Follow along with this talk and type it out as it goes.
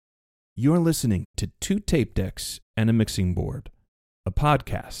You're listening to Two Tape Decks and a Mixing Board, a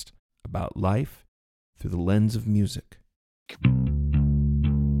podcast about life through the lens of music.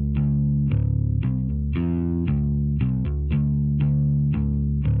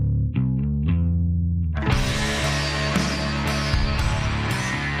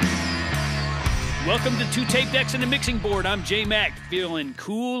 Welcome to Two Tape Decks and a Mixing Board. I'm J-Mac, feeling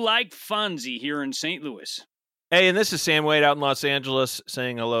cool like Fonzie here in St. Louis. Hey, and this is Sam Wade out in Los Angeles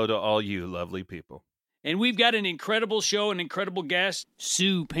saying hello to all you lovely people. And we've got an incredible show, an incredible guest,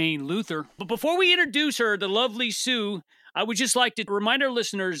 Sue Payne Luther. But before we introduce her, the lovely Sue, I would just like to remind our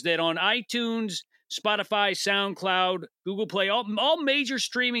listeners that on iTunes, Spotify, SoundCloud, Google Play, all major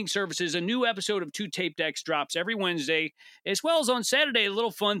streaming services, a new episode of Two Tape Decks drops every Wednesday, as well as on Saturday, a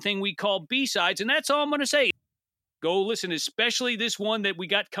little fun thing we call B-Sides. And that's all I'm going to say. Go listen, especially this one that we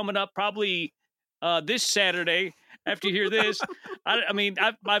got coming up probably this Saturday. After you hear this,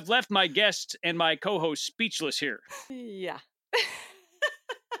 I've left my guest and my co-host speechless here. Yeah.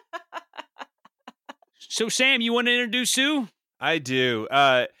 So, Sam, you want to introduce Sue? I do.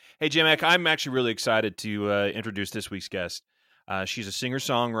 Hey, J-Mac, I'm actually really excited to introduce this week's guest. She's a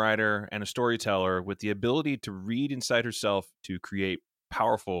singer-songwriter and a storyteller with the ability to read inside herself to create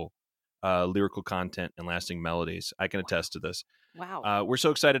powerful lyrical content and lasting melodies. I can attest to this. Wow. We're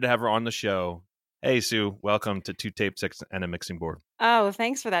so excited to have her on the show. Hey, Sue, welcome to Two Tape Decks and a Mixing Board. Oh,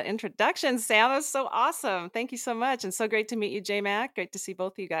 thanks for that introduction, Sam. That was so awesome. Thank you so much. And so great to meet you, J-Mac. Great to see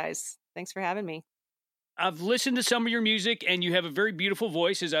both of you guys. Thanks for having me. I've listened to some of your music, and you have a very beautiful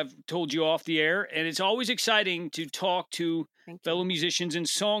voice, as I've told you off the air. And it's always exciting to talk to fellow musicians and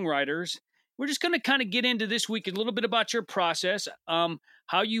songwriters. We're just going to kind of get into this week a little bit about your process,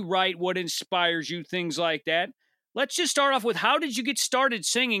 how you write, what inspires you, things like that. Let's just start off with, how did you get started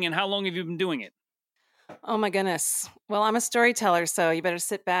singing, and how long have you been doing it? Oh, my goodness. Well, I'm a storyteller, so you better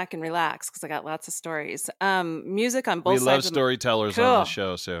sit back and relax because I got lots of stories. Music on both sides. We love storytellers on the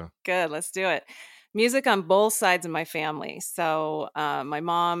show, Sue. Good. Let's do it. Music on both sides of my family. So my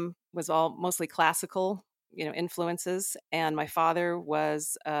mom was all mostly classical, influences, and my father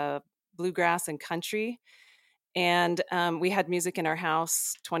was bluegrass and country. And we had music in our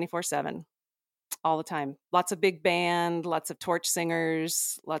house 24/7. All the time. Lots of big band, lots of torch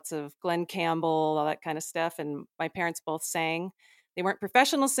singers, lots of Glenn Campbell, all that kind of stuff. And my parents both sang. They weren't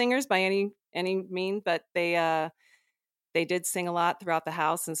professional singers by any mean, but they did sing a lot throughout the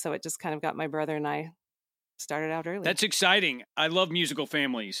house. And so it just kind of got my brother and I started out early. That's exciting. I love musical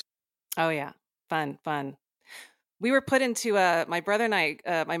families. Oh, yeah. Fun. We were put into my brother and I,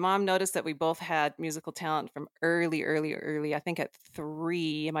 my mom noticed that we both had musical talent from early. I think at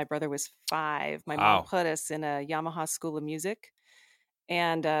 3, my brother was 5. My mom put us in a Yamaha School of Music.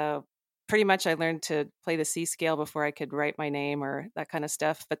 And pretty much I learned to play the C scale before I could write my name or that kind of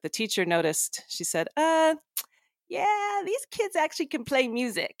stuff. But the teacher noticed, she said, yeah, these kids actually can play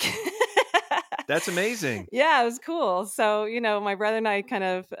music. That's amazing. Yeah, it was cool. So, my brother and I kind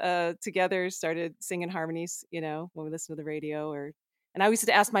of together started singing harmonies, when we listened to the radio. And I used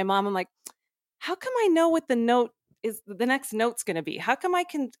to ask my mom, I'm like, how come I know what the next note's going to be? How come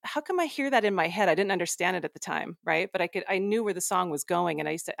I hear that in my head? I didn't understand it at the time, right? But I knew where the song was going. And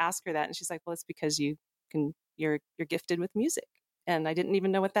I used to ask her that. And she's like, well, it's because you're gifted with music. And I didn't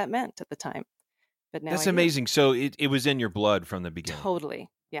even know what that meant at the time. But now that's amazing. So it was in your blood from the beginning. Totally.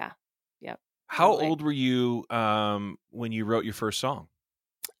 Yeah. Yep. How old were you when you wrote your first song?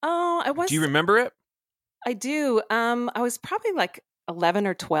 Oh, I was. Do you remember it? I do. I was probably like 11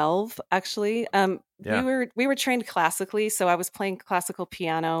 or 12, actually. We were trained classically, so I was playing classical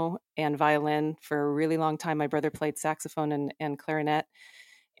piano and violin for a really long time. My brother played saxophone and clarinet.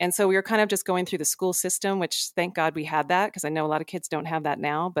 And so we were kind of just going through the school system, which thank God we had that, because I know a lot of kids don't have that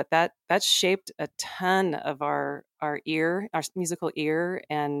now. But that shaped a ton of our musical ear,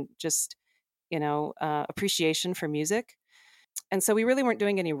 and just appreciation for music. And so we really weren't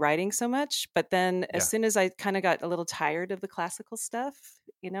doing any writing so much. But then as soon as I kind of got a little tired of the classical stuff,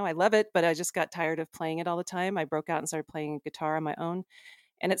 I love it, but I just got tired of playing it all the time. I broke out and started playing guitar on my own.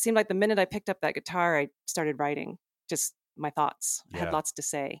 And it seemed like the minute I picked up that guitar, I started writing just my thoughts. I had lots to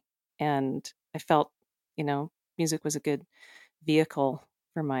say. And I felt, music was a good vehicle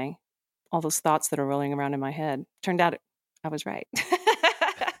for all those thoughts that are rolling around in my head. Turned out I was right.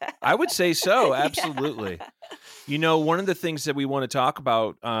 I would say so. Absolutely. Yeah. One of the things that we want to talk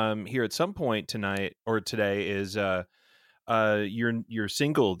about here at some point tonight or today is your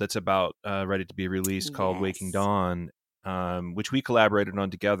single that's about ready to be released called Waking Dawn, which we collaborated on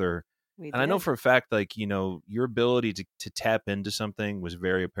together. And I know for a fact, your ability to tap into something was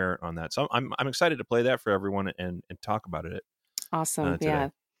very apparent on that. So I'm excited to play that for everyone and talk about it. Awesome. Today.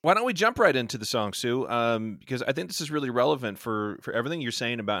 Why don't we jump right into the song, Sue? Because I think this is really relevant for everything you're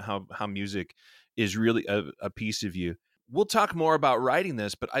saying about how music is really a piece of you. We'll talk more about writing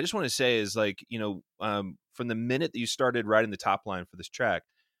this, but I just want to say is like, from the minute that you started writing the top line for this track,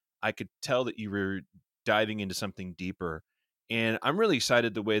 I could tell that you were diving into something deeper. And I'm really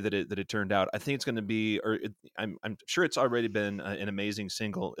excited the way that it turned out. I think it's going to be, I'm sure it's already been an amazing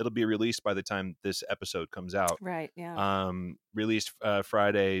single. It'll be released by the time this episode comes out. Right. Yeah. Released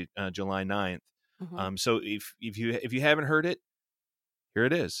Friday, July 9th. Mm-hmm. So if you haven't heard it, here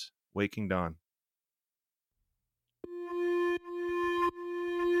it is, Waking Dawn.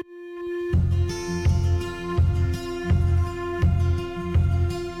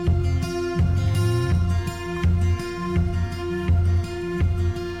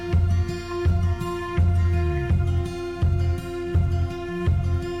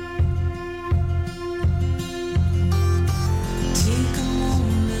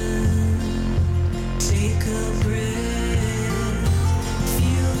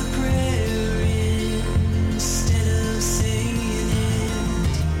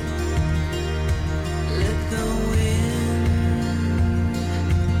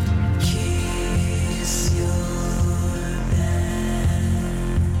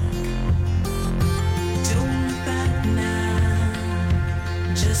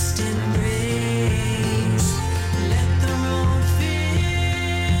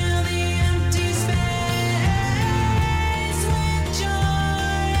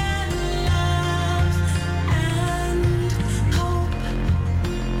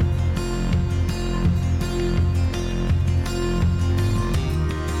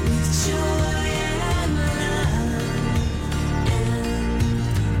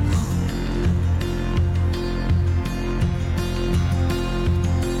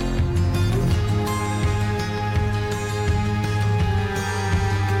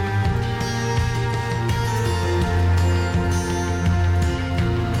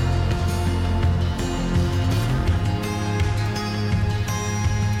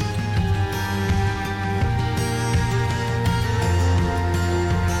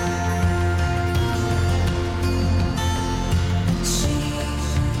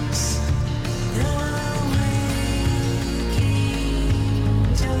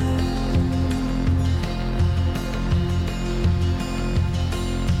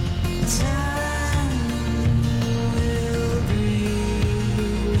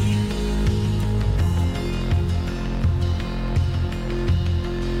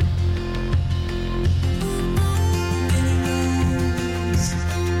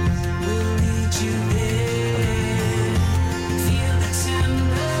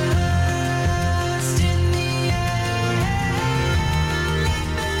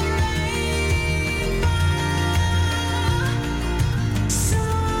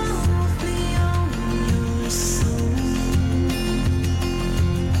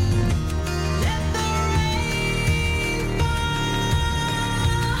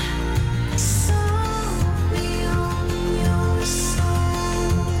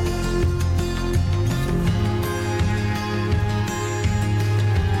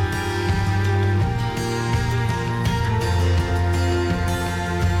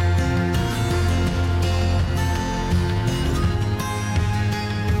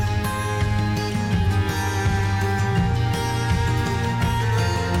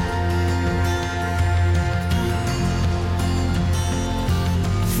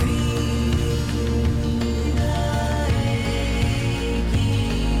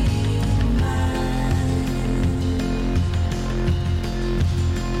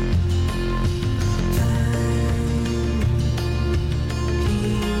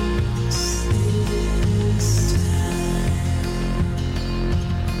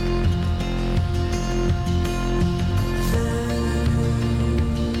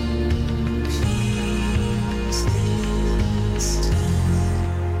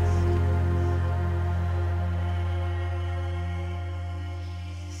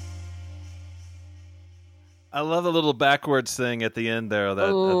 I love the little backwards thing at the end there.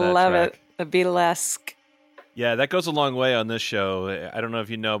 Love it. The Beatlesque. Yeah, that goes a long way on this show. I don't know if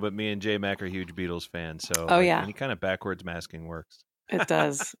you know, but me and J Mac are huge Beatles fans. So any kind of backwards masking works. It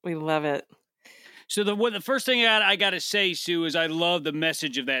does. We love it. So the first thing I got to say, Sue, is I love the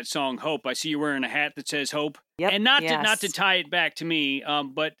message of that song, Hope. I see you wearing a hat that says Hope. Yep. And not to tie it back to me,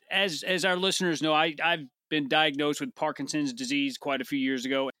 but as our listeners know, I've been diagnosed with Parkinson's disease quite a few years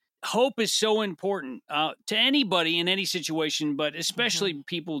ago. Hope is so important to anybody in any situation, but especially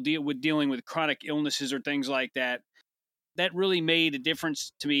people dealing with chronic illnesses or things like that. that really made a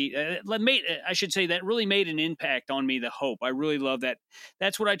difference to me. I should say that really made an impact on me. The hope. I really love that.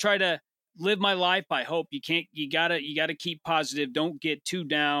 That's what I try to live my life by. Hope. You gotta keep positive. Don't get too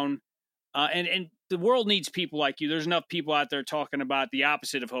down. And the world needs people like you. There's enough people out there talking about the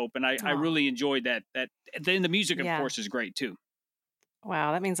opposite of hope. And I really enjoyed that. Then the music, of course, is great too.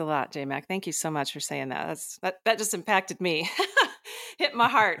 Wow, that means a lot, J-Mac. Thank you so much for saying that. That just impacted me. Hit my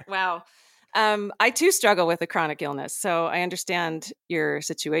heart. Wow. I too struggle with a chronic illness, so I understand your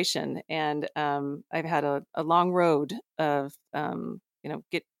situation. And I've had a long road of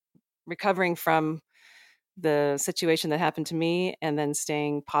recovering from the situation that happened to me, and then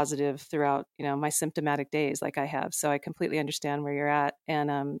staying positive throughout, my symptomatic days like I have. So I completely understand where you're at.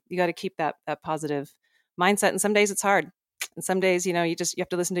 And you got to keep that positive mindset. And some days it's hard. And some days, you have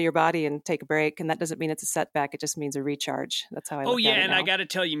to listen to your body and take a break. And that doesn't mean it's a setback. It just means a recharge. That's how I look at it and now. I got to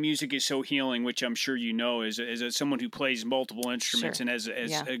tell you, music is so healing, which I'm sure you know, as someone who plays multiple instruments and as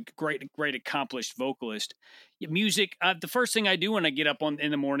a great accomplished vocalist. Music, the first thing I do when I get up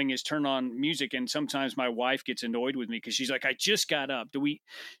in the morning is turn on music. And sometimes my wife gets annoyed with me because she's like, I just got up. Do we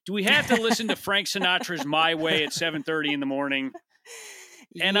have to listen to Frank Sinatra's My Way at 7:30 in the morning?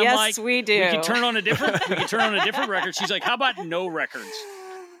 And yes, I'm like, we do. We can turn on a different record. She's like, how about no records?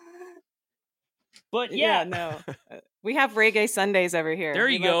 But no. We have reggae Sundays over here. There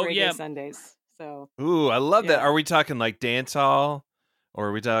you go. Reggae Sundays. So. Ooh, I love that. Are we talking like dancehall, or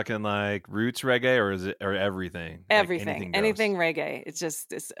are we talking like roots reggae, or is it everything? Everything, anything reggae. It's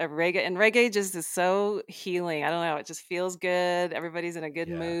a reggae, and reggae just is so healing. I don't know. It just feels good. Everybody's in a good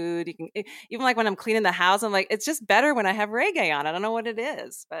mood. You can even like when I'm cleaning the house, I'm like, it's just better when I have reggae on. I don't know what it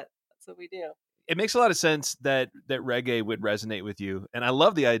is, but that's what we do. It makes a lot of sense that reggae would resonate with you, and I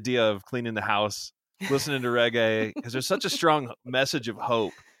love the idea of cleaning the house, listening to reggae, because there's such a strong message of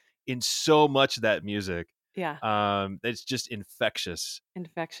hope in so much of that music. Yeah. It's just infectious.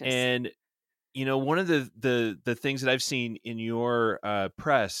 And one of the things that I've seen in your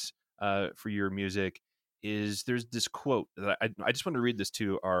press for your music is there's this quote that I just want to read this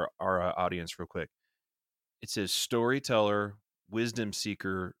to our audience real quick. It says, "Storyteller, wisdom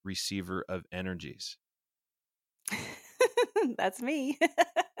seeker, receiver of energies." That's me.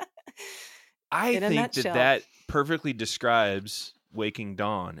 I think that perfectly describes Waking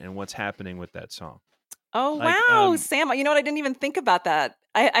Dawn and what's happening with that song. Oh, wow, Sam. You know what? I didn't even think about that.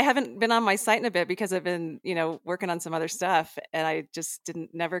 I haven't been on my site in a bit because I've been, working on some other stuff, and I just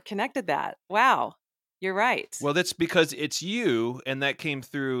never connected that. Wow. You're right. Well, that's because it's you, and that came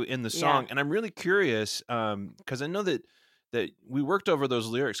through in the song. And I'm really curious because I know that we worked over those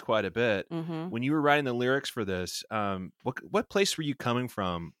lyrics quite a bit. Mm-hmm. When you were writing the lyrics for this, what place were you coming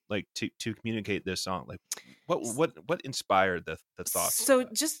from, like to communicate this song? Like, what inspired the thoughts? So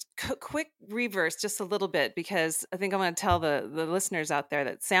just quick reverse, just a little bit, because I think I want to tell the listeners out there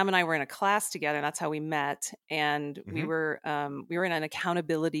that Sam and I were in a class together, and that's how we met. And we were in an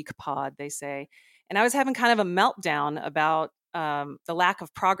accountability pod, they say. And I was having kind of a meltdown about the lack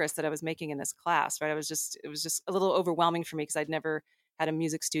of progress that I was making in this class, right? It was just a little overwhelming for me because I'd never had a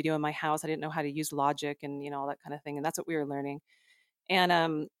music studio in my house. I didn't know how to use Logic and, all that kind of thing. And that's what we were learning.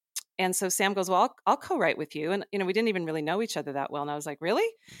 And so Sam goes, well, I'll co-write with you. And, we didn't even really know each other that well. And I was like, really?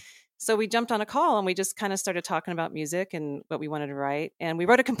 So we jumped on a call and we just kind of started talking about music and what we wanted to write. And we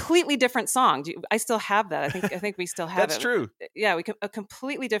wrote a completely different song. I still have that. I think we still have That's it. True. Yeah, a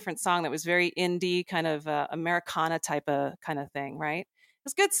completely different song that was very indie, kind of Americana type of kind of thing, right?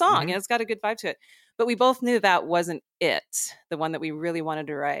 It's a good song. It's got a good vibe to it. But we both knew that wasn't it, the one that we really wanted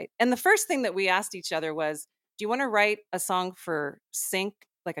to write. And the first thing that we asked each other was, do you want to write a song for sync,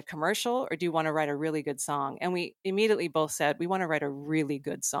 like a commercial, or do you want to write a really good song? And we immediately both said, we want to write a really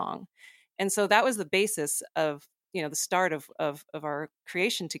good song. And so that was the basis of, the start of our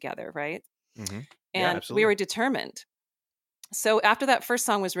creation together, right? Mm-hmm. And we were determined. So after that first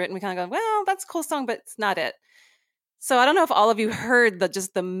song was written, we kind of go, well, that's a cool song, but it's not it. So I don't know if all of you heard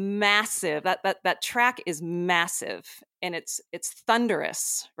the massive, that track is massive, and it's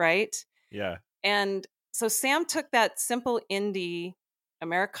thunderous, right? Yeah. And so Sam took that simple indie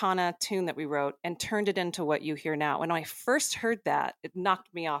Americana tune that we wrote and turned it into what you hear now. When I first heard that, it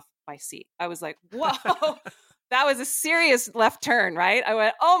knocked me off my seat. I was like, whoa, that was a serious left turn, right? I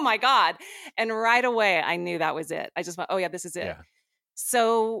went, oh my God. And right away, I knew that was it. I just went, oh yeah, this is it. Yeah.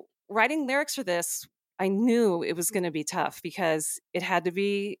 So writing lyrics for this, I knew it was going to be tough because it had to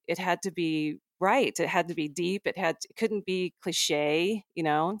be right. It had to be deep. It couldn't be cliche,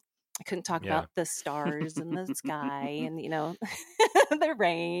 I couldn't talk about the stars and the sky and, the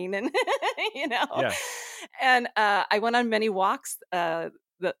rain and, Yeah. And I went on many walks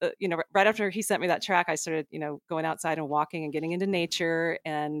right after he sent me that track, I started, going outside and walking and getting into nature,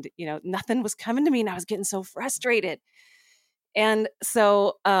 and, nothing was coming to me, and I was getting so frustrated. And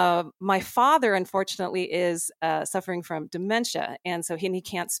so my father, unfortunately, is suffering from dementia, and so he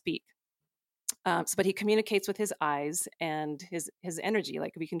can't speak. But he communicates with his eyes and his energy.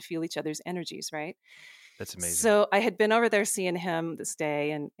 Like, we can feel each other's energies, right? That's amazing. So I had been over there seeing him this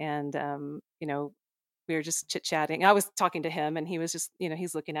day, and we were just chit chatting. I was talking to him, and he was just,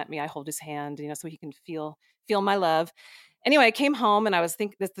 he's looking at me. I hold his hand, so he can feel my love. Anyway, I came home, and I was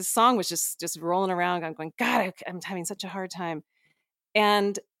thinking that the song was just rolling around. I'm going, God, I'm having such a hard time.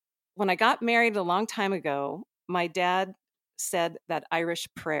 And when I got married a long time ago, my dad said that Irish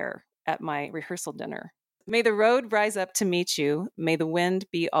prayer at my rehearsal dinner. May the road rise up to meet you. May the wind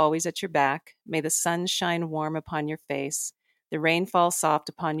be always at your back. May the sun shine warm upon your face. The rain fall soft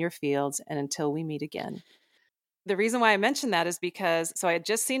upon your fields, and until we meet again. The reason why I mentioned that is because, so I had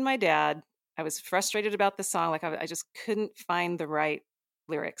just seen my dad. I was frustrated about the song. Like, I just couldn't find the right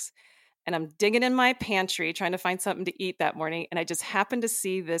lyrics. And I'm digging in my pantry trying to find something to eat that morning. And I just happened to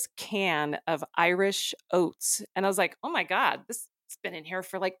see this can of Irish oats. And I was like, oh my God, this has been in here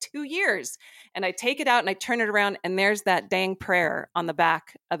for like 2 years. And I take it out and I turn it around, and there's that dang prayer on the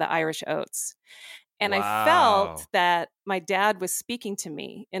back of the Irish oats. And Wow. I felt that my dad was speaking to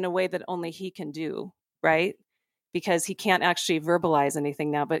me in a way that only he can do, right? Because he can't actually verbalize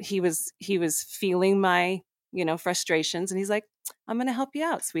anything now, but he was feeling my, frustrations, and he's like, I'm going to help you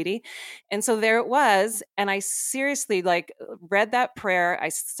out, sweetie. And so there it was. And I seriously read that prayer. I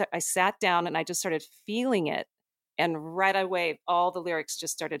sat down and I just started feeling it. And right away, all the lyrics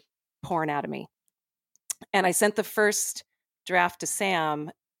just started pouring out of me. And I sent the first draft to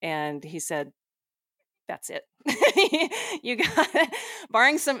Sam, and he said, that's it. You got it.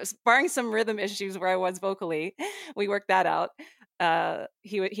 Barring some rhythm issues where I was vocally, we worked that out.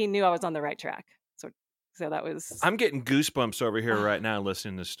 He knew I was on the right track. So that was. I'm getting goosebumps over here right now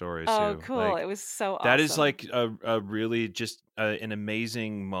listening to stories. Oh, cool! It was so awesome. That is like a really just an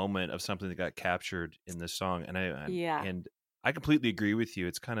amazing moment of something that got captured in this song, and I completely agree with you.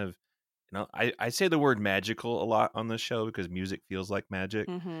 It's kind of, I say the word magical a lot on this show because music feels like magic.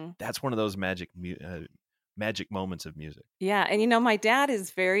 Mm-hmm. That's one of those magic moments of music. Yeah. And, my dad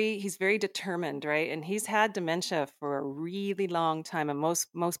he's very determined, right? And he's had dementia for a really long time. And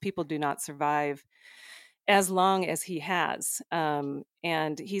most people do not survive as long as he has.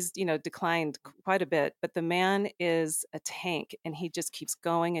 And he's, declined quite a bit, but the man is a tank, and he just keeps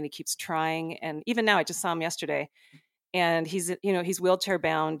going, and he keeps trying. And even now, I just saw him yesterday, and he's wheelchair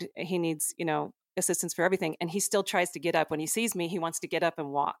bound. He needs, assistance for everything. And he still tries to get up. When he sees me, he wants to get up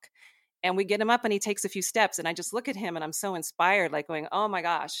and walk. And we get him up, and he takes a few steps, and I just look at him, and I'm so inspired, like going, oh my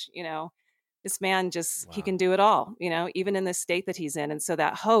gosh, this man just, wow. He can do it all, even in the state that he's in. And so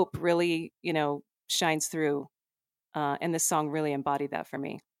that hope really, shines through. And this song really embodied that for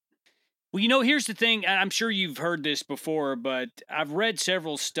me. Well, here's the thing. I'm sure you've heard this before, but I've read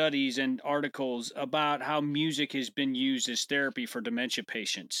several studies and articles about how music has been used as therapy for dementia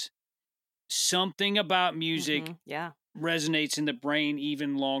patients. Something about music resonates in the brain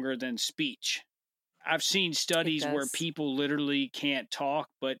even longer than speech. I've seen studies where people literally can't talk,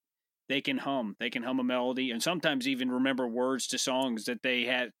 but they can hum. They can hum a melody, and sometimes even remember words to songs that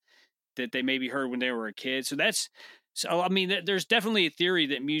they maybe heard when they were a kid. So there's definitely a theory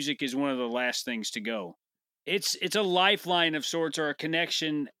that music is one of the last things to go. It's a lifeline of sorts, or a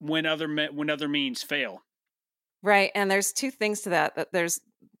connection when other means fail. Right. And there's two things to that. There's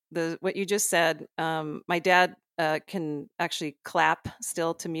what you just said. My dad can actually clap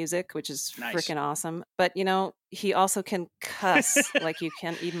still to music, which is nice. Freaking awesome. But, he also can cuss like you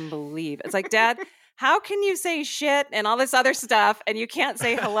can't even believe. It's like, Dad, how can you say shit and all this other stuff and you can't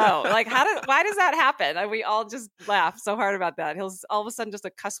say hello? Like, why does that happen? And we all just laugh so hard about that. He'll all of a sudden just a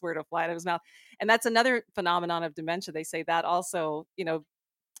cuss word will fly out of his mouth. And that's another phenomenon of dementia. They say that also,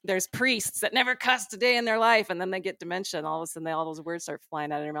 there's priests that never cussed a day in their life, and then they get dementia, and all of a sudden all those words start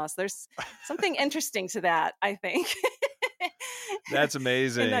flying out of their mouth. So there's something interesting to that, I think. That's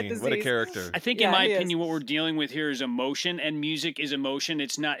amazing. What a character. I think, in my opinion, what we're dealing with here is emotion, and music is emotion.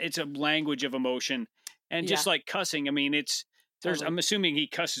 It's a language of emotion. And just like cussing, I'm assuming he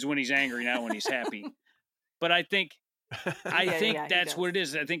cusses when he's angry, not when he's happy. But I think that's what it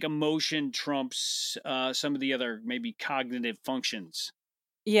is. I think emotion trumps some of the other maybe cognitive functions.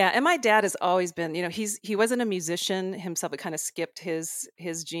 Yeah, and my dad has always been, he wasn't a musician himself. It kind of skipped his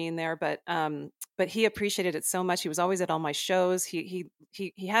gene there, but he appreciated it so much. He was always at all my shows. He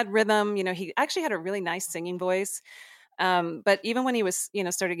had rhythm. He actually had a really nice singing voice. But even when he was,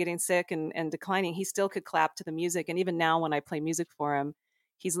 started getting sick and declining, he still could clap to the music. And even now, when I play music for him,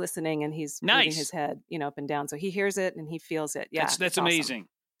 he's listening and he's nice. moving his head, up and down. So he hears it and he feels it. Yeah. That's amazing.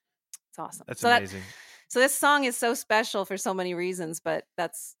 It's awesome. That's amazing. So this song is so special for so many reasons, but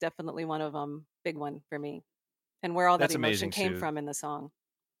that's definitely one of them, big one for me, and where all that emotion came from in the song.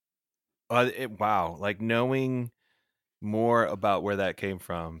 Wow. Like knowing more about where that came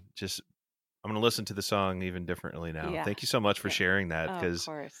from, just I'm going to listen to the song even differently now. Yeah. Thank you so much for sharing that, because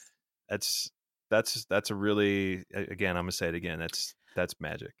that's a really, again, I'm going to say it again. That's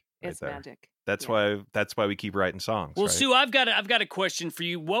magic. Right, it's magic. That's why we keep writing songs. Well, right? Sue, I've got a question for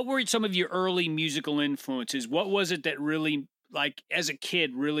you. What were some of your early musical influences? What was it that really, like as a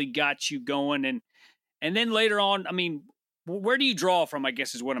kid, really got you going? And then later on, I mean, where do you draw from, I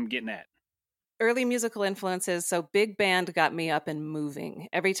guess is what I'm getting at. Early musical influences. So big band got me up and moving.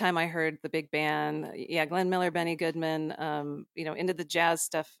 Every time I heard the big band, Glenn Miller, Benny Goodman, into the jazz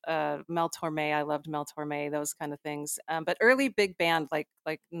stuff, Mel Torme. I loved Mel Torme, those kind of things. But early big band, like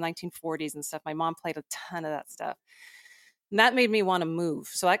 1940s and stuff, my mom played a ton of that stuff. And that made me want to move.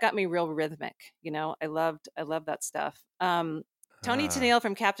 So that got me real rhythmic. I loved that stuff. Tony Tennille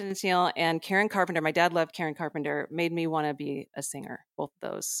from Captain Tennille and Karen Carpenter, my dad loved Karen Carpenter, made me want to be a singer, both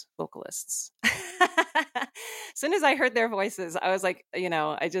those vocalists. As soon as I heard their voices, I was like,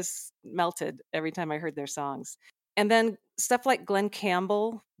 I just melted every time I heard their songs. And then stuff like Glenn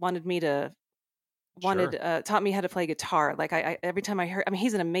Campbell taught me how to play guitar. Like every time I heard,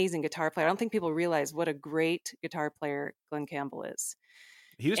 he's an amazing guitar player. I don't think people realize what a great guitar player Glenn Campbell is.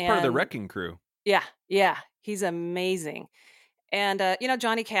 He was part of the Wrecking Crew. Yeah. He's amazing. And,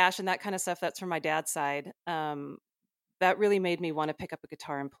 Johnny Cash and that kind of stuff, that's from my dad's side. That really made me want to pick up a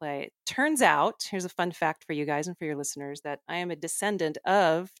guitar and play. Turns out, here's a fun fact for you guys and for your listeners, that I am a descendant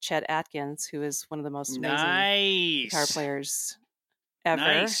of Chet Atkins, who is one of the most amazing guitar players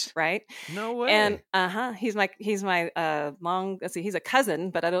ever, right? No way. And he's my he's a cousin,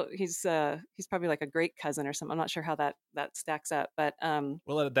 but he's probably like a great cousin or something. I'm not sure how that stacks up, but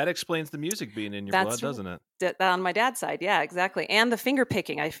well, that explains the music being in your blood, doesn't it? On my dad's side, yeah, exactly. And the finger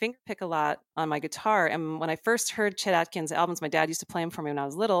picking. I finger pick a lot on my guitar, and when I first heard Chet Atkins albums, my dad used to play them for me when I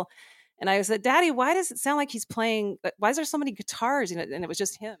was little. And I said, "Daddy, why does it sound like he's playing? Why is there so many guitars?" And it was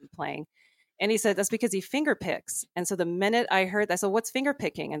just him playing. And he said, that's because he finger picks. And so the minute I heard that, I said, what's finger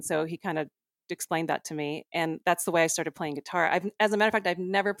picking? And so he kind of explained that to me. And that's the way I started playing guitar. As a matter of fact, I've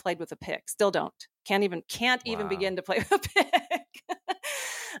never played with a pick. Still don't. Can't even begin to play with a pick.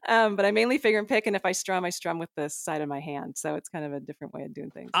 But I mainly finger and pick. And if I strum with the side of my hand. So it's kind of a different way of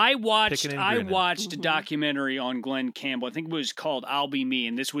doing things. I watched a documentary on Glenn Campbell. I think it was called I'll Be Me.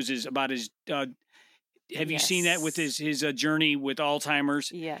 And this was about his have you seen that with his journey with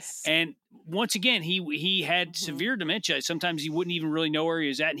Alzheimer's? Yes. And once again, he had severe dementia. Sometimes he wouldn't even really know where he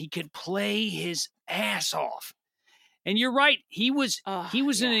was at, and he could play his ass off. And you're right. He was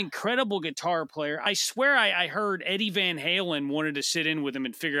an incredible guitar player. I swear I heard Eddie Van Halen wanted to sit in with him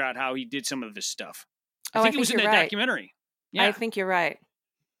and figure out how he did some of this stuff. I think it was in that documentary. Yeah. I think you're right.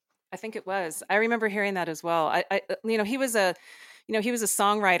 I think it was. I remember hearing that as well. He was a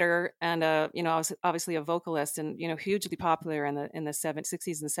songwriter and obviously a vocalist and hugely popular in the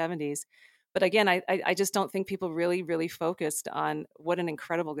 60s and 70s. But again, I just don't think people really, really focused on what an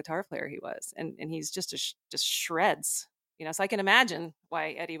incredible guitar player he was, and he's just shreds. So I can imagine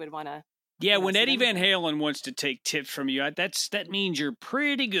why Eddie would want to. Yeah, when Eddie Van Halen wants to take tips from you, that means you're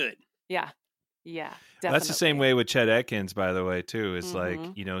pretty good. Yeah. Definitely. That's the same way with Chet Atkins, by the way, too. It's like,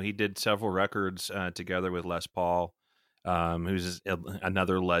 he did several records together with Les Paul, who's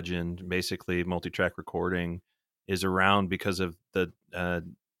another legend. Basically, multi-track recording is around because of the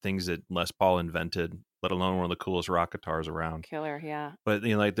things that Les Paul invented, let alone one of the coolest rock guitars around. Killer, yeah. But,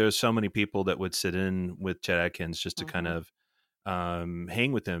 there's so many people that would sit in with Chet Atkins just to kind of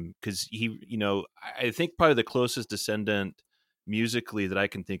hang with him, because he, I think probably the closest descendant musically that I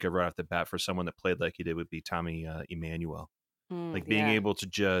can think of right off the bat for someone that played like he did would be Tommy Emmanuel. Being able to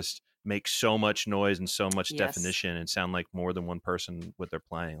just make so much noise and so much definition and sound like more than one person what they're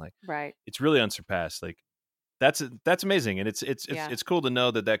playing. Like, right. It's really unsurpassed. Like, that's amazing. And it's cool to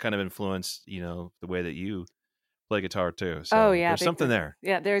know that kind of influenced, the way that you play guitar too. So there's something there.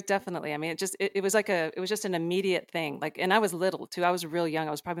 Yeah, there's definitely. I mean, it was just an immediate thing. Like, and I was little too. I was real young.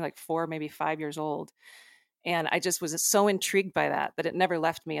 I was probably like 4, maybe 5 years old. And I just was so intrigued by that it never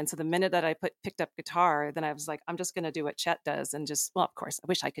left me. And so the minute that I picked up guitar, then I was like, I'm just going to do what Chet does. And of course, I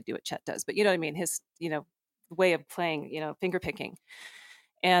wish I could do what Chet does. But you know what I mean? His, way of playing, finger picking.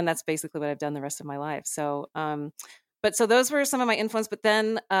 And that's basically what I've done the rest of my life. So, so those were some of my influence. But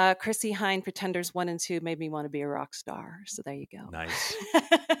then Chrissie Hynde, Pretenders 1 and 2 made me want to be a rock star. So there you go. Nice.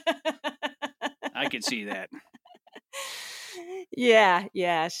 I could see that.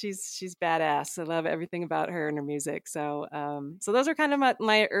 Yeah, she's badass. I love everything about her and her music. So so those are kind of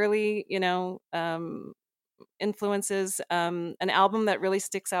my early, influences. An album that really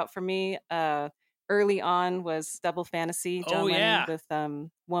sticks out for me early on was Double Fantasy, John Lennon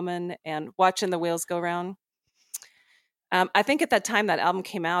with Woman and Watching the Wheels Go Round. I think at that time that album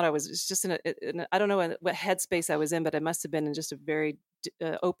came out, I was just in I don't know what headspace I was in, but I must have been in just a very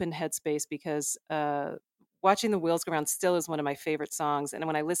open headspace because Watching the Wheels Go Round still is one of my favorite songs. And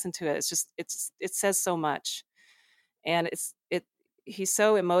when I listen to it, it says so much. And he's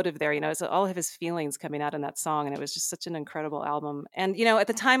so emotive there, it's all of his feelings coming out in that song. And it was just such an incredible album. And, at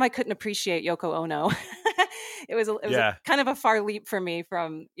the time I couldn't appreciate Yoko Ono. It was kind of a far leap for me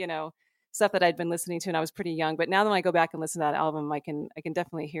from, stuff that I'd been listening to, and I was pretty young. But now that I go back and listen to that album, I can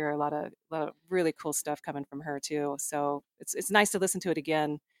definitely hear a lot of really cool stuff coming from her too. So it's nice to listen to it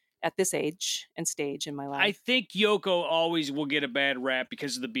again at this age and stage in my life. I think Yoko always will get a bad rap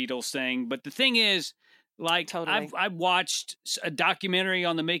because of the Beatles thing. But the thing is, totally. I've watched a documentary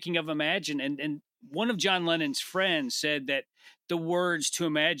on the making of Imagine, and one of John Lennon's friends said that the words to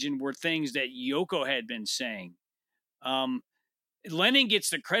Imagine were things that Yoko had been saying. Lennon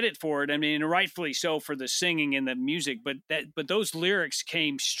gets the credit for it. I mean, rightfully so for the singing and the music, but those lyrics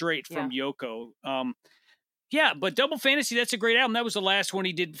came straight from Yoko. But Double Fantasy, that's a great album. That was the last one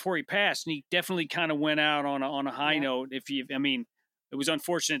he did before he passed, and he definitely kind of went out on a high note. It was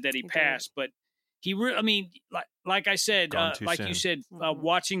unfortunate that he passed, but he like I said, like soon. You said,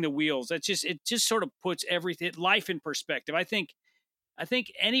 Watching the Wheels. It just sort of puts everything, life in perspective. I think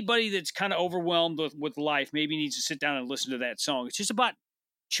anybody that's kind of overwhelmed with life maybe needs to sit down and listen to that song. It's just about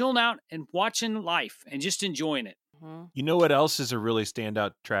chilling out and watching life and just enjoying it. Mm-hmm. You know what else is a really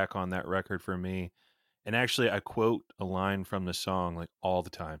standout track on that record for me? And actually, I quote a line from the song like all the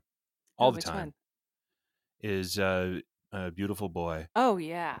time. All the time. One? Is Beautiful Boy. Oh,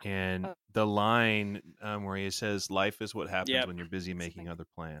 yeah. And the line where he says, life is what happens when you're busy making other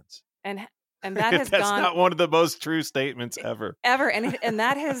plans. And that has That's not one of the most true statements ever. And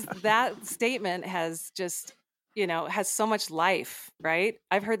that statement has just, has so much life, right?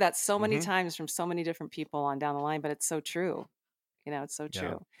 I've heard that so many times from so many different people on down the line, but it's so true. It's so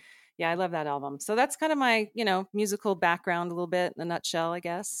true. Yeah, I love that album. So that's kind of my, musical background a little bit in a nutshell, I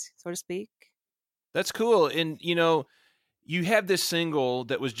guess, so to speak. That's cool. And, you have this single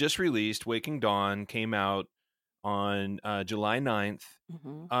that was just released, Waking Dawn, came out on July 9th.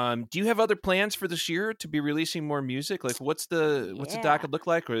 Mm-hmm. Do you have other plans for this year to be releasing more music? Like what's the docket look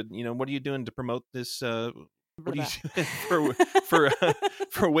like? Or, what are you doing to promote this? What are you doing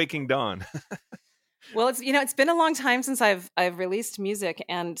for Waking Dawn? Well, it's been a long time since I've released music.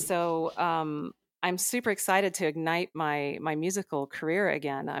 And so I'm super excited to ignite my musical career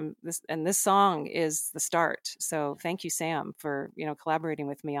again. This song is the start. So thank you, Sam, for, collaborating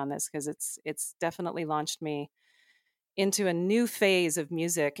with me on this, because it's definitely launched me into a new phase of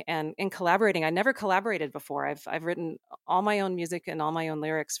music and in collaborating. I never collaborated before. I've written all my own music and all my own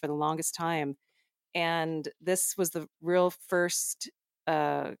lyrics for the longest time. And this was the real first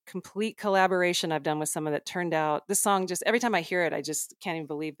complete collaboration I've done with someone that turned out, this song, just every time I hear it, I just can't even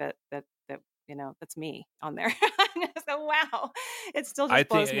believe that that's me on there. So wow, it still just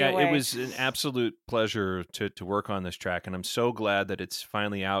blows me away. It was an absolute pleasure to work on this track, and I'm so glad that it's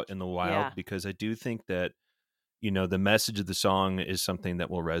finally out in the wild, because I do think that the message of the song is something that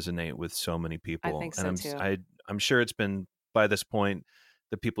will resonate with so many people. I think so too. I'm sure it's been, by this point,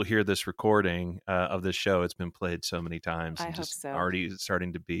 that people hear this recording of this show, it's been played so many times, and just already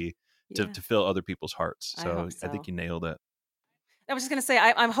starting to be to fill other people's hearts. So I think you nailed it. I was just going to say,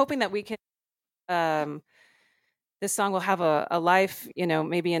 I'm hoping that we can. This song will have a life,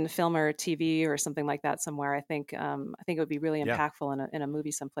 maybe in film or TV or something like that somewhere. I think it would be really impactful in a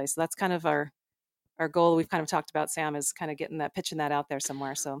movie someplace. So that's kind of our goal. We've kind of talked about, Sam, is kind of pitching that out there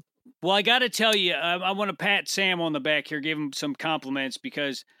somewhere. So, well, I got to tell you, I want to pat Sam on the back here, give him some compliments,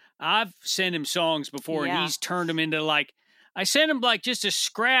 because I've sent him songs before and he's turned them into I sent him just a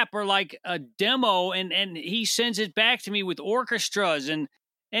scrap or a demo, and he sends it back to me with orchestras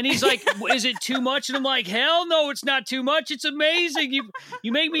and he's like, is it too much? And I'm like, hell no, it's not too much. It's amazing.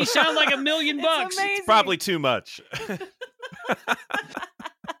 You make me sound like $1 million. It's probably too much.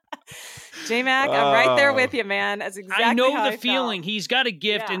 J-Mac, I'm right there with you, man. That's exactly I know how the feeling. He's got a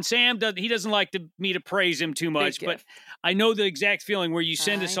gift, and Sam doesn't like me to praise him too much, but I know the exact feeling where you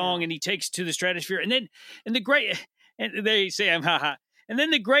send a song and he takes it to the stratosphere. And they say I'm haha. And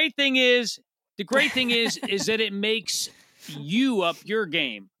then the great thing is that it makes you up your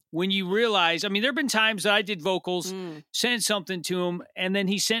game when you realize, there have been times that I did vocals, sent something to him, and then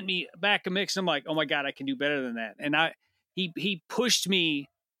he sent me back a mix. And I'm like, oh my God, I can do better than that. And he pushed me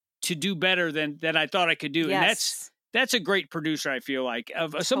to do better than I thought I could do. Yes. And that's a great producer, I feel like.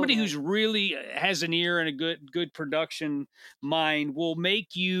 Of somebody who's really has an ear and a good production mind will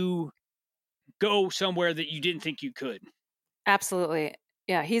make you go somewhere that you didn't think you could. Absolutely.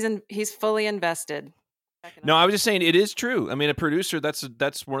 Yeah, he's fully invested. No, I was just saying it is true. I mean, a producer, that's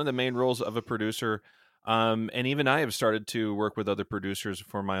one of the main roles of a producer. And even I have started to work with other producers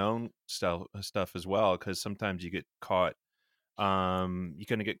for my own stuff as well, because sometimes you get caught you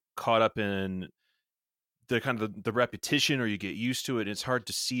kind of get caught up in the kind of the repetition, or you get used to it, and it's hard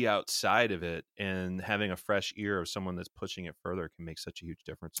to see outside of it, and having a fresh ear of someone that's pushing it further can make such a huge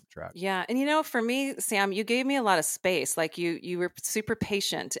difference in the track. Yeah. And for me, Sam, you gave me a lot of space. Like you were super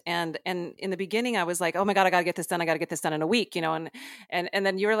patient, and in the beginning I was like, oh my God, I gotta get this done in a week, and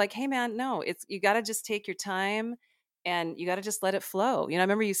then you were like, hey man, no, you gotta just take your time and you got to just let it flow. I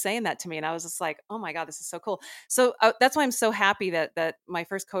remember you saying that to me, and I was just like, oh my God, this is so cool. So that's why I'm so happy that my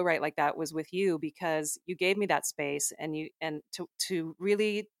first co-write like that was with you, because you gave me that space and to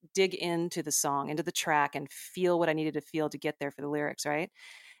really dig into the song, into the track, and feel what I needed to feel to get there for the lyrics. Right.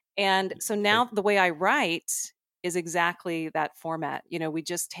 And so now the way I write is exactly that format. We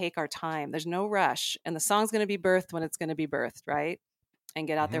just take our time. There's no rush, and the song's going to be birthed when it's going to be birthed. Right. And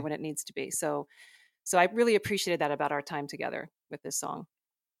get out there when it needs to be. So I really appreciated that about our time together with this song.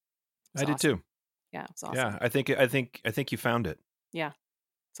 I did too. Yeah, it's awesome. Yeah, I think you found it. Yeah,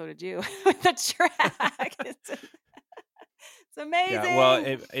 so did you with the track. It's amazing. Yeah, well,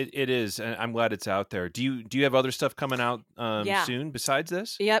 it is, and I'm glad it's out there. Do you have other stuff coming out soon besides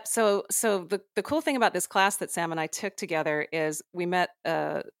this? Yep. So the cool thing about this class that Sam and I took together is we met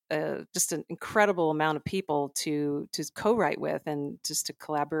just an incredible amount of people to co-write with and just to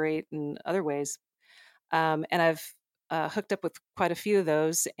collaborate in other ways. And I've hooked up with quite a few of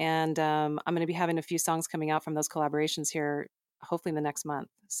those, and I'm going to be having a few songs coming out from those collaborations here, hopefully in the next month.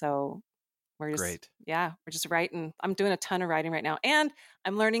 So we're just writing. I'm doing a ton of writing right now, and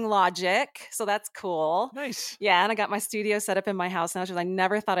I'm learning Logic, so that's cool. Nice. Yeah, and I got my studio set up in my house now, which I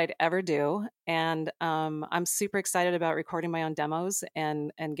never thought I'd ever do, and I'm super excited about recording my own demos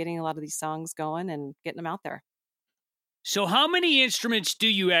and getting a lot of these songs going and getting them out there. So how many instruments do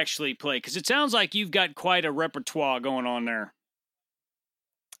you actually play? Because it sounds like you've got quite a repertoire going on there.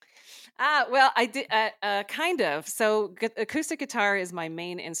 Well, I did kind of. So acoustic guitar is my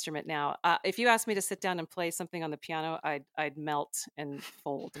main instrument now. If you asked me to sit down and play something on the piano, I'd melt and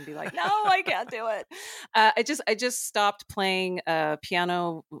fold and be like, no, I can't do it. I just stopped playing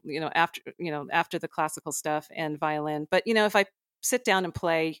piano, after the classical stuff and violin. But if I sit down and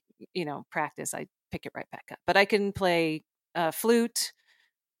play, practice, I pick it right back up. But I can play flute,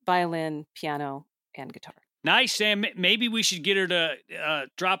 violin, piano, and guitar. Nice, Sam. Maybe we should get her to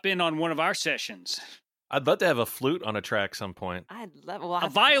drop in on one of our sessions. I'd love to have a flute on a track some point. I'd love a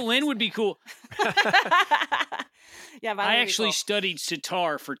violin would be cool. Yeah, I actually studied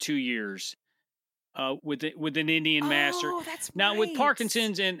sitar for 2 years with an Indian master. Oh, that's right. Now with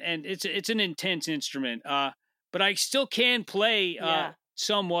Parkinson's and it's an intense instrument. But I still can play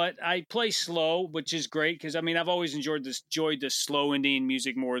somewhat. I play slow, which is great because I've always enjoyed the slow Indian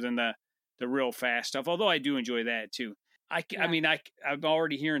music more than the real fast stuff. Although I do enjoy that too. I'm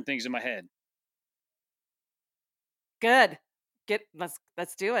already hearing things in my head. Good.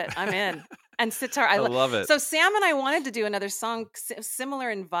 Let's do it. I'm in. And sitar, I love it. So Sam and I wanted to do another song similar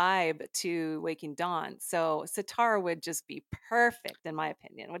in vibe to Waking Dawn. So sitar would just be perfect, in my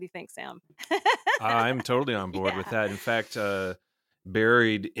opinion. What do you think, Sam? I'm totally on board with that. In fact,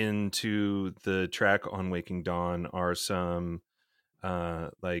 buried into the track on Waking Dawn are some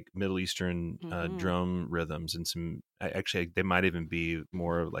like Middle Eastern drum rhythms, and some actually they might even be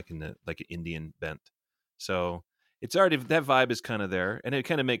more like an Indian bent. So it's already, that vibe is kind of there, and it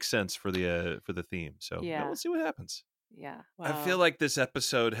kind of makes sense for the theme. So we'll see what happens. Yeah, wow. I feel like this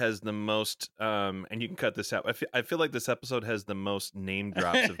episode has the most, and you can cut this out. I feel like this episode has the most name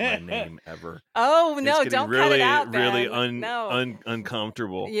drops of my name ever. Oh no! Don't really, cut it out. Really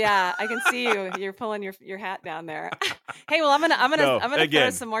uncomfortable. Yeah, I can see you. You're pulling your hat down there. Hey, well, I'm gonna throw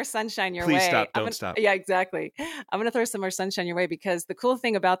some more sunshine your way. Please stop! Don't stop. Yeah, exactly. I'm gonna throw some more sunshine your way, because the cool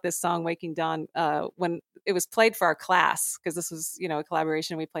thing about this song, Waking Dawn, when it was played for our class, because this was a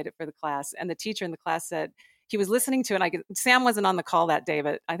collaboration, we played it for the class, and the teacher in the class said he was listening to it. Sam wasn't on the call that day,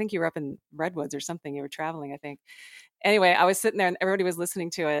 but I think you were up in Redwoods or something. You were traveling, I think. Anyway, I was sitting there and everybody was listening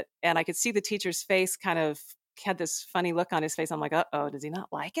to it, and I could see the teacher's face kind of had this funny look on his face. I'm like, uh-oh, does he not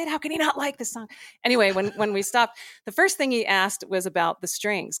like it? How can he not like this song? Anyway, when we stopped, the first thing he asked was about the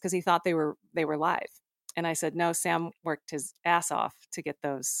strings, because he thought they were live. And I said, no, Sam worked his ass off to get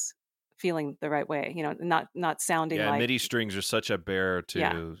those feeling the right way, not sounding like MIDI strings are such a bear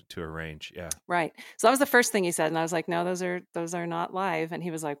to arrange. Yeah. Right. So that was the first thing he said. And I was like, no, those are not live. And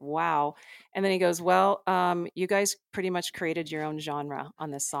he was like, wow. And then he goes, well, you guys pretty much created your own genre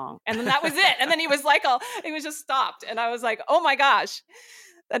on this song. And then that was it. And then he was like, he was just stopped. And I was like, oh my gosh,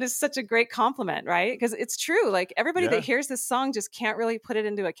 that is such a great compliment, right? Because it's true. Like everybody that hears this song just can't really put it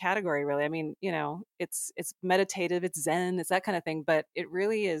into a category, really. I mean, it's meditative, it's Zen, it's that kind of thing. But it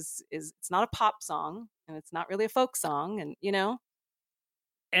really is it's not a pop song, and it's not really a folk song, and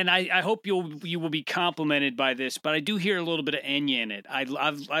And I hope you will be complimented by this, but I do hear a little bit of Enya in it. I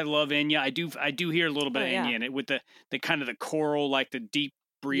love Enya. I do hear a little bit of Enya in it with the kind of the choral, like the deep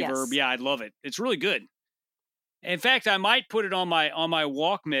reverb. Yes. Yeah, I love it. It's really good. In fact, I might put it on my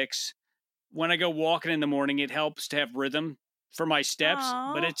walk mix when I go walking in the morning. It helps to have rhythm for my steps,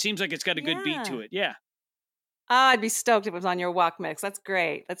 but it seems like it's got a good beat to it. Yeah. I'd be stoked if it was on your walk mix. That's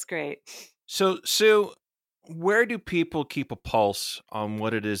great. That's great. So, Sue, where do people keep a pulse on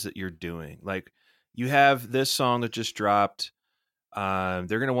what it is that you're doing? Like, you have this song that just dropped. They're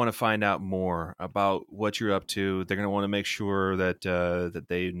going to want to find out more about what you're up to. They're going to want to make sure that that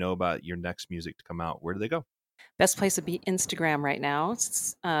they know about your next music to come out. Where do they go? Best place would be Instagram right now.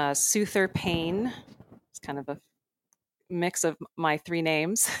 It's Soother Pain. It's kind of a mix of my three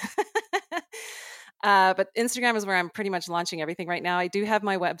names. But Instagram is where I'm pretty much launching everything right now. I do have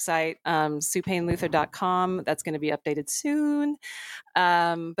my website, SuePayneLuther.com. That's going to be updated soon.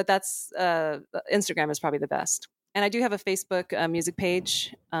 But that's Instagram is probably the best. And I do have a Facebook music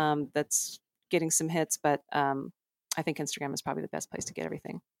page that's getting some hits, but I think Instagram is probably the best place to get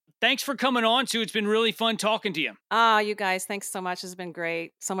everything. Thanks for coming on, Sue. It's been really fun talking to you. You guys, thanks so much. It's been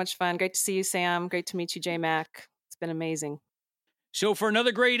great. So much fun. Great to see you, Sam. Great to meet you, J-Mac. It's been amazing. So for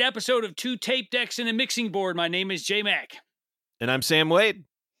another great episode of Two Tape Decks and a Mixing Board, my name is J-Mac. And I'm Sam Wade.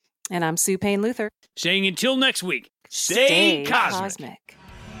 And I'm Sue Payne Luther. Saying until next week, stay cosmic.